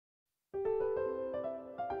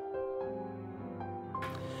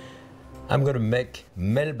I'm going to make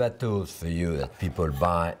Melba toast for you that people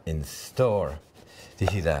buy in store.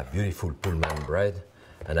 This is a beautiful Pullman bread,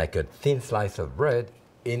 and I cut thin slice of bread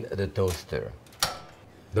in the toaster.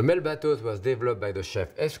 The Melba toast was developed by the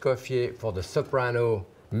chef Escoffier for the soprano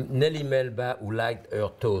Nellie Melba, who liked her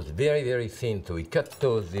toast very, very thin. So we cut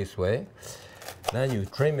toast this way. Then you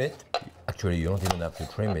trim it. Actually, you don't even have to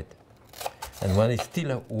trim it. And when it's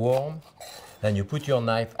still warm, then you put your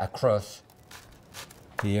knife across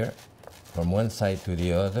here from one side to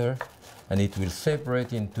the other, and it will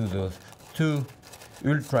separate into those two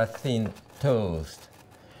ultra thin toast.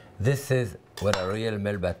 This is what a real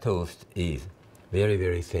Melba toast is. Very,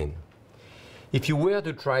 very thin. If you were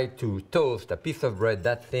to try to toast a piece of bread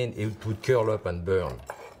that thin, it would curl up and burn.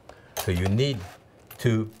 So you need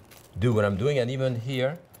to do what I'm doing, and even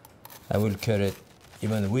here, I will cut it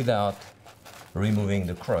even without removing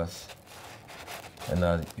the crust. And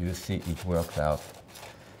now you see it works out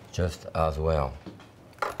just as well.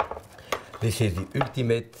 This is the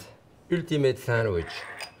ultimate sandwich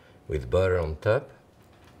with butter on top.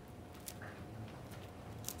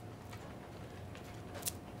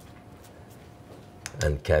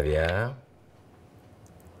 And caviar,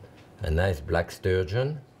 a nice black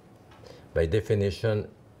sturgeon. By definition,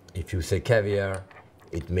 if you say caviar,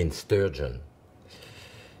 it means sturgeon.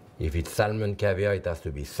 If it's salmon caviar, it has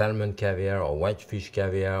to be salmon caviar or whitefish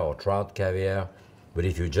caviar or trout caviar. But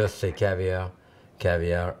if you just say caviar,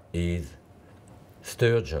 caviar is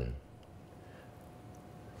sturgeon.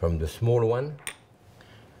 From the small one,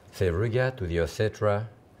 say ruga, to the ossetra,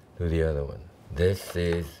 to the other one. This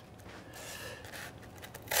is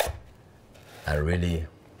a really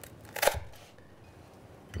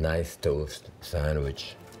nice toast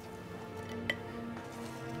sandwich.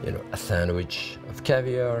 You know, a sandwich of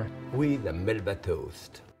caviar with a Melba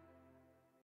toast.